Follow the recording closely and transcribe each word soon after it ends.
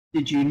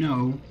Did you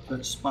know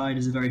that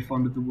spiders are very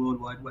fond of the World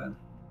Wide Web?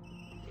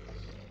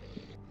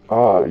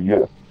 Ah,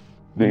 yes.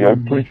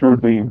 I'm pretty sure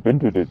they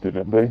invented it,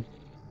 didn't they?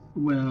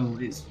 Well,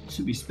 it's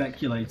to be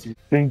speculated.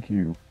 Thank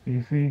you.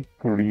 PC,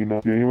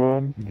 Karina,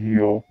 Jaemon,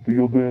 Gio,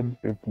 Dyldan,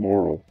 and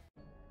Floral.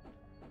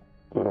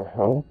 The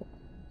hell?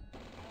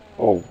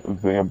 Oh, a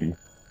Zambi.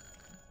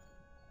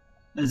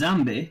 A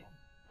zombie?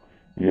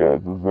 Yeah,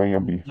 it's a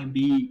Zambi.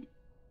 Zombie.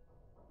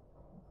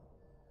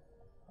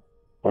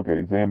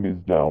 Okay,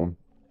 Zambi's down.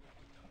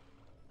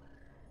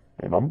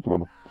 And I'm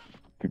gonna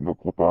keep no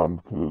clip on,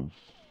 because,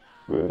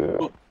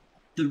 But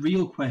the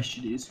real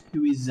question is,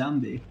 who is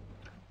Zambi?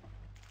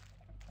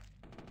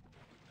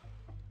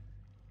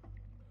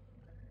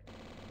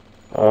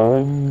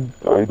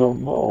 I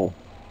don't know.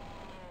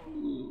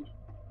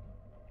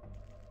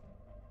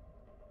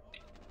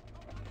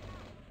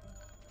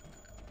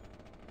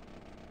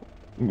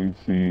 Let me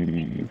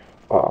see.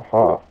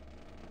 Aha.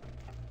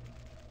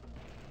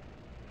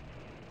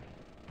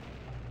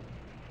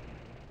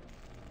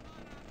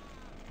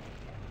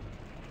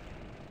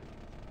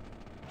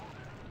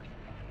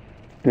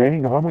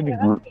 Dang, how many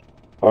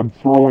I'm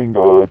throwing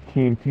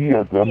TNT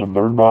at them and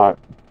they're not.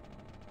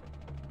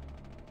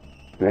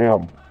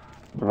 Damn,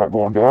 they're not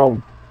going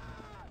down.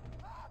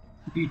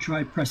 Have you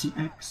tried pressing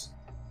X?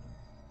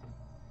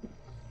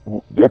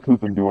 X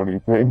doesn't do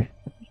anything.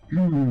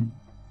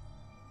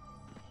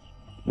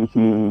 This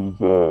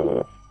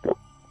is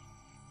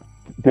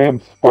damn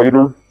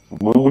spider.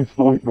 Lily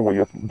still. No, wait,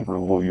 that's a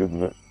different Lily,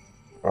 isn't it?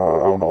 I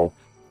don't know.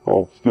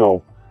 Oh,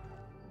 still.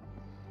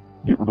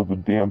 Get rid of the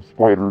damn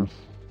spiders.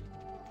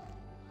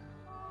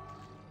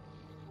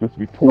 This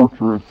would be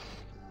torturous.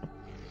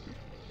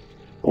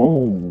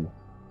 Oh,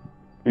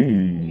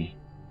 hey.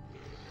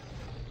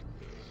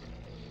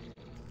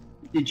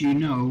 Did you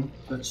know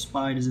that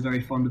spiders are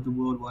very fond of the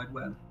World Wide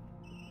Web?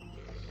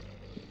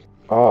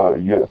 Ah,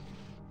 yes.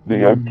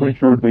 I'm pretty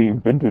sure they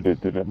invented it,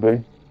 didn't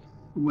they?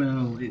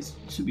 Well, it's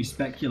to be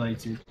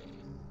speculated.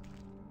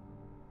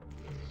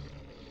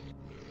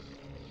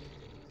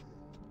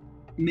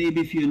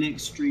 Maybe for your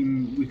next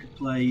stream we could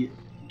play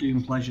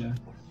Doom Pleasure.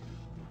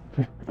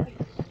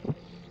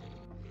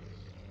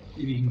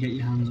 If you can get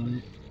your hands on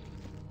it.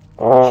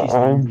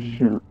 I'm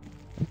sure.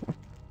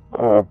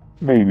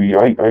 Maybe.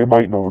 I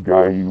might know a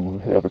guy who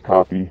has a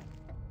copy.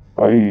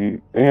 I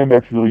am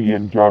actually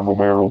in John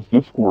Romero's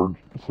Discord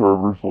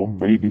server, so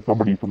maybe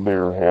somebody from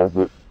there has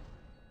it.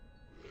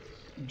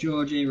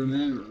 George A.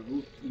 Romero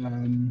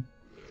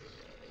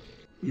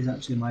is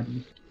actually my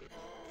dude.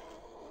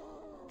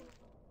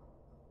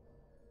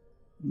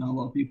 Not a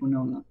lot of people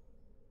know that.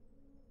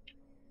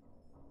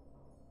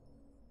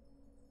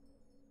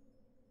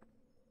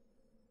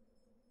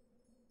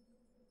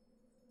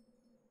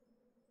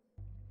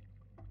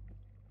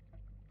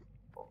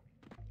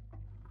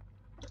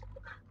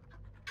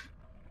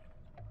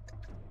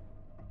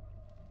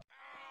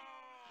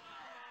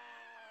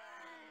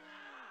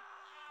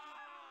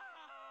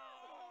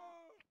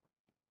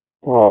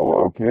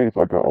 Well, okay,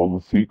 so I got all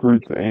the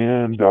secrets,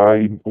 and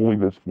I only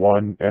miss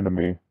one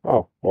enemy.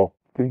 Oh, well,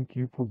 thank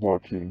you for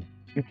watching.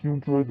 If you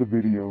enjoyed the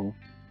video,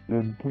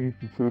 then please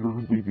consider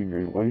leaving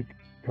a like,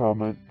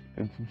 comment,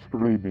 and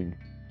subscribing.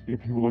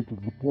 If you would like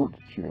to support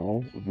the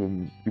channel,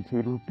 then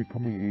consider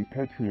becoming a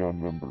Patreon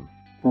member.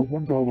 For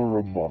 $1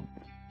 a month,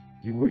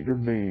 you write your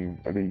name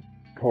on a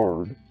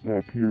card that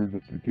appears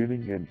at the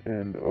beginning and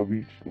end of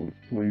each Let's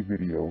Play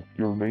video.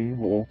 Your name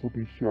will also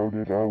be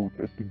shouted out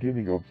at the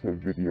beginning of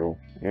said video,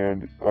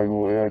 and I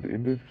will add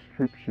in the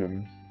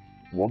description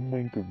one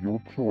link of your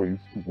choice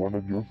to one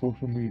of your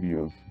social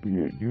medias, be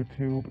it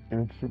YouTube,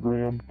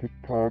 Instagram,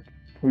 TikTok,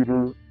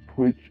 Twitter,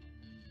 Twitch,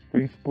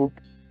 Facebook,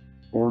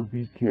 or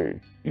VK.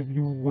 If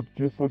you would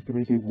just like to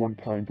make a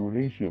one-time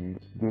donation,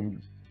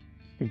 then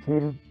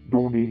consider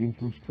donating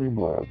through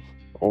Streamlabs.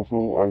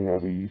 Also, I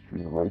have a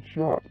Streamlabs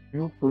shop.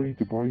 Feel free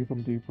to buy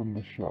something from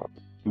the shop.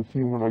 To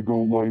see when I go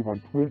live on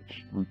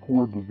Twitch,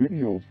 record the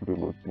videos for the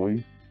Let's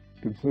Play,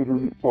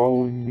 consider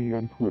following me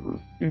on Twitter.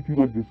 If you'd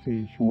like to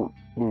see short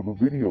little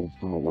videos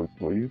from the Let's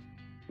Plays,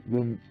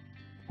 then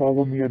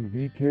follow me on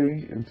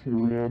VK,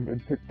 Instagram,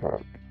 and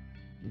TikTok.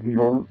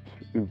 The art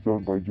is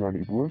done by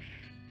Johnny Bush.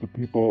 The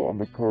people on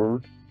the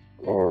card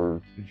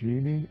are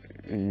Jeannie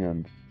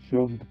and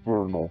Shelly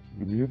Vernal.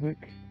 The music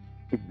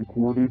is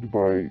recorded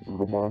by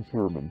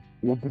Surman.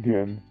 Once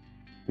again,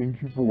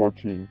 thank you for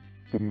watching.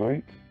 Good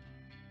night,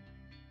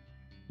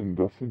 and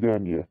до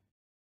свидания.